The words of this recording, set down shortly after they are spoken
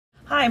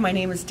Hi, my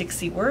name is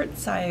Dixie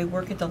Wirtz. I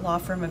work at the law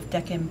firm of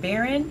Deck &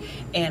 Barron,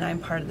 and I'm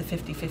part of the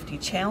 50/50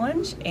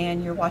 Challenge,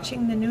 and you're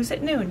watching the news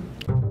at noon.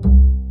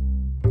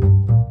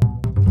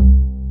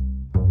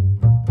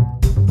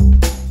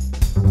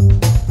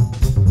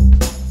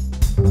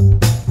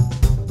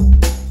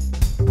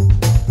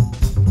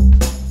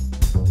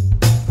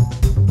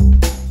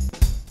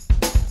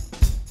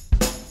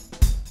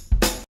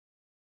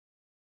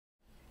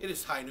 It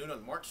is high noon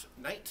on March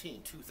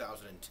 19,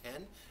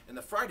 2010, and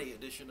the Friday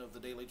edition of the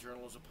Daily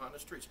Journal is upon the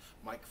streets.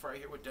 Mike Frey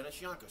here with Dennis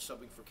Yohnka,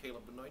 subbing for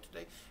Caleb Benoit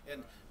today.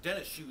 And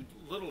Dennis, you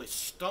literally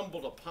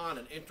stumbled upon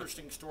an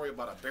interesting story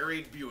about a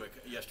buried Buick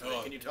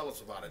yesterday. Can you tell us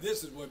about it?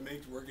 This is what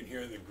makes working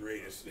here the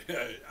greatest.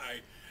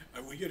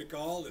 We get a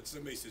call that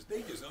somebody says,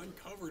 they just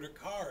uncovered a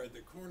car at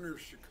the corner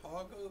of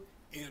Chicago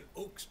and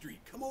Oak Street.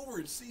 Come over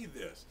and see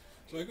this.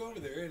 So I go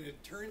over there, and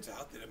it turns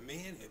out that a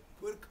man had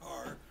put a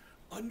car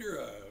under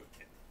a...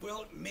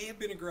 Well, it may have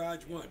been a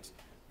garage once,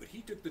 but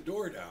he took the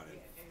door down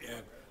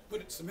and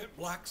put cement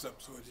blocks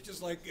up, so it's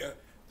just like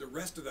the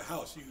rest of the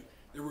house.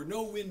 There were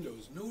no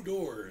windows, no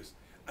doors.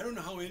 I don't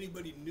know how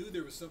anybody knew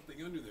there was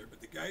something under there, but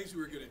the guys who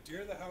were going to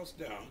tear the house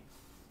down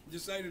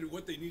decided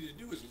what they needed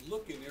to do was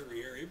look in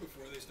every area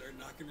before they started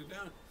knocking it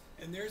down.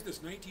 And there's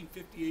this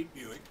 1958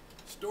 Buick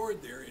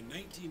stored there in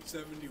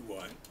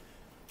 1971,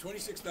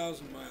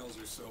 26,000 miles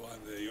or so on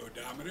the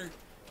odometer,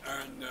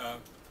 and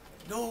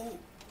no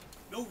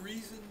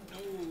reason,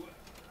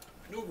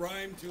 no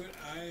rhyme to it.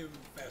 I am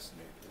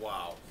fascinated.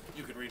 Wow.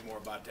 You can read more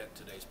about that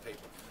in today's paper.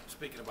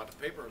 Speaking about the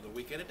paper, the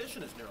weekend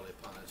edition is nearly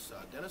upon us,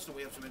 Dennis, and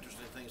we have some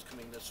interesting things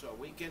coming this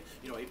weekend.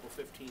 You know, April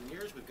 15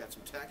 years, we've got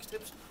some tax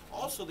tips.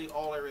 Also, the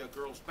all-area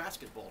girls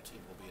basketball team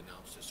will be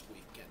announced this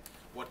weekend.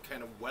 What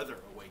kind of weather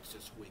awaits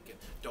this weekend?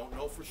 Don't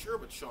know for sure,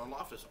 but Sean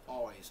Loftus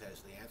always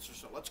has the answer,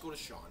 so let's go to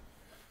Sean.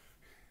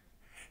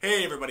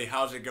 Hey everybody,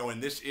 how's it going?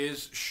 This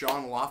is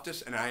Sean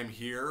Loftus, and I am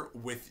here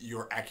with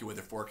your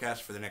AccuWeather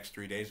forecast for the next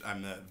 3 days.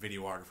 I'm the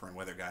videographer and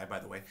weather guy, by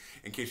the way,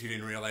 in case you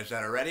didn't realize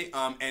that already.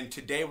 And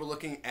today we're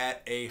looking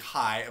at a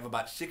high of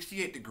about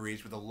 68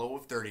 degrees with a low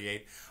of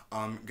 38.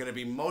 Going to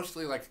be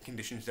mostly like the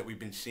conditions that we've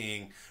been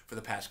seeing for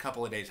the past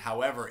couple of days.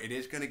 However, it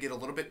is going to get a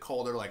little bit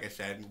colder, like I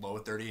said, low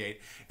of 38,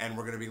 and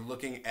we're going to be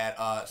looking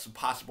at some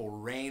possible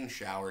rain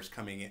showers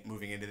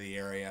moving into the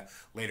area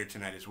later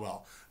tonight as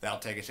well. That'll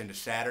take us into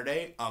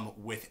Saturday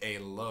with a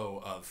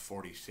low of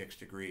 46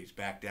 degrees,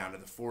 back down to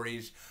the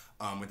 40s.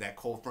 With that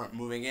cold front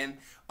moving in,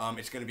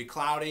 it's going to be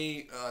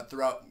cloudy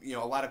throughout. A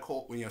lot of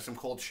cold, some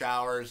cold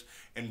showers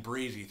and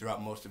breezy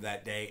throughout most of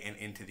that day and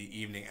into the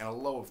evening, and a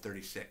low of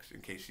 36.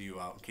 In case you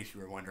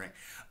were wondering,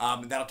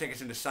 that'll take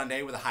us into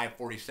Sunday with a high of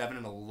 47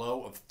 and a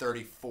low of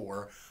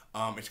 34.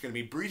 It's going to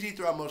be breezy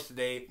throughout most of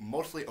the day,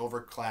 mostly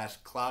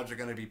overcast. Clouds are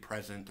going to be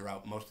present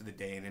throughout most of the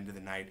day and into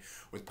the night,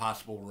 with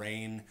possible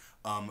rain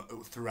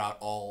throughout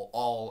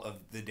all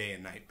of the day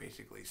and night,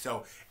 basically.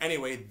 So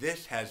anyway,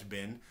 this has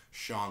been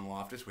Sean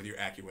Loftus with your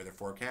AccuWeather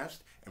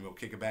forecast, and we'll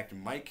kick it back to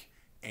Mike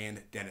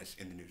and Dennis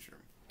in the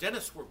newsroom.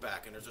 Dennis, we're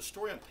back, and there's a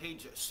story on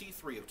page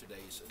C3 of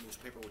today's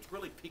newspaper which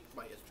really piqued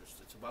my interest.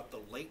 It's about the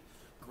late,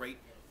 great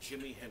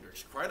Jimi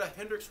Hendrix. Quite a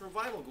Hendrix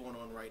revival going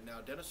on right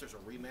now, Dennis. There's a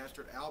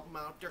remastered album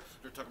out there.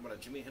 They're talking about a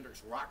Jimi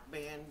Hendrix rock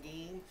band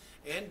game,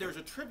 and there's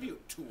a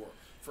tribute tour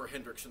for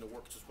Hendrix in the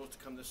works. It's supposed to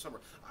come this summer.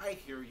 I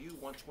hear you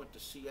once went to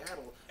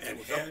Seattle and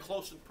was up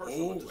close and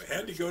personal. Oh,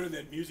 had to go to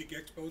that music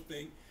expo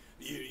thing.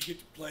 You get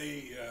to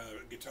play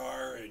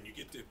guitar, and you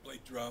get to play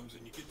drums,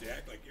 and you get to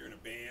act like you're in a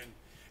band,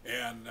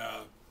 and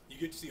you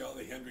get to see all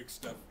the Hendrix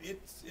stuff.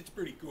 It's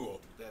pretty cool.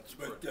 That's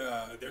but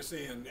they're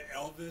saying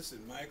Elvis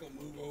and Michael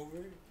move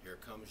over. Here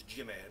comes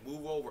Jimi.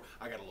 Move over.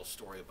 I got a little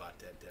story about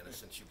that, Dennis,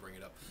 since you bring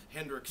it up.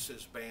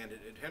 Hendrix's band,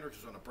 Hendrix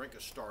was on the brink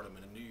of stardom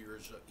in a New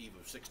Year's Eve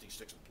of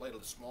 '66 and played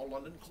at a small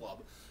London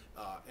club.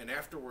 And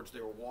afterwards,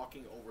 they were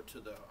walking over to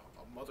the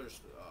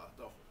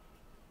the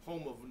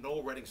home of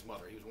Noel Redding's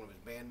mother. He was one of his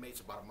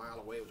bandmates about a mile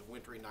away. It was a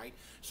wintry night.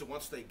 So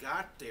once they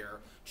got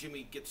there,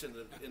 Jimi gets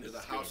into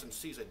the house and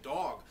sees a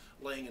dog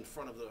laying in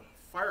front of the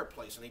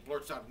fireplace, and he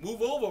blurts out,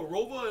 "Move over,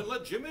 Rova, and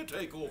let Jimi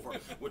take over,"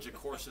 which of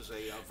course is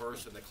a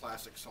verse in the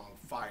classic song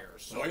Fire.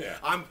 So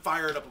I'm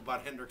fired up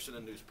about Hendrix in the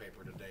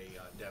newspaper today,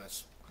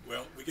 Dennis.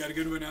 Well, we got a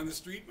good one on the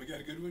street. We got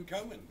a good one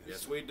coming.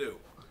 Yes, we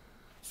do.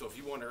 So if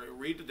you want to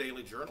read the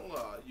Daily Journal,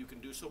 you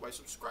can do so by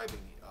subscribing.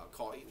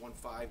 Call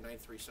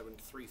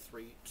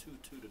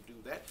 815-937-3322 to do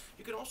that.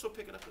 You can also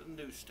pick it up at the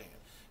newsstand.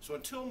 So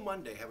until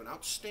Monday, have an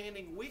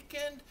outstanding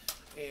weekend,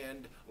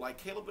 and like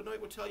Caleb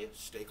Benoit would tell you,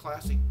 stay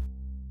classy.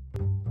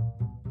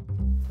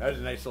 That was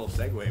a nice little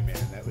segue,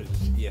 man. That was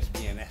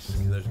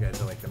ESPN-esque. Those guys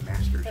are like the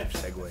masters of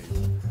segues.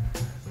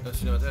 Don't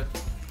you know that?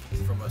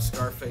 From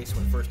Scarface,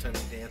 when first time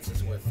he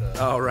dances with...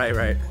 oh, right.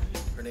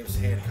 Her name's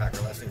Hancock.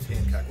 Her last name's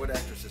Hancock. What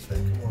actress is that?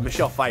 Come on.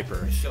 Michelle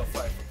Pfeiffer. Michelle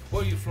Pfeiffer.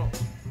 Where are you from?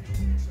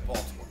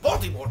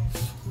 Baltimore.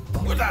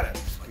 Where's that at?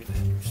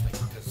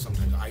 Because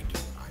sometimes I do.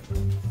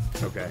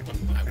 Okay.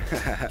 I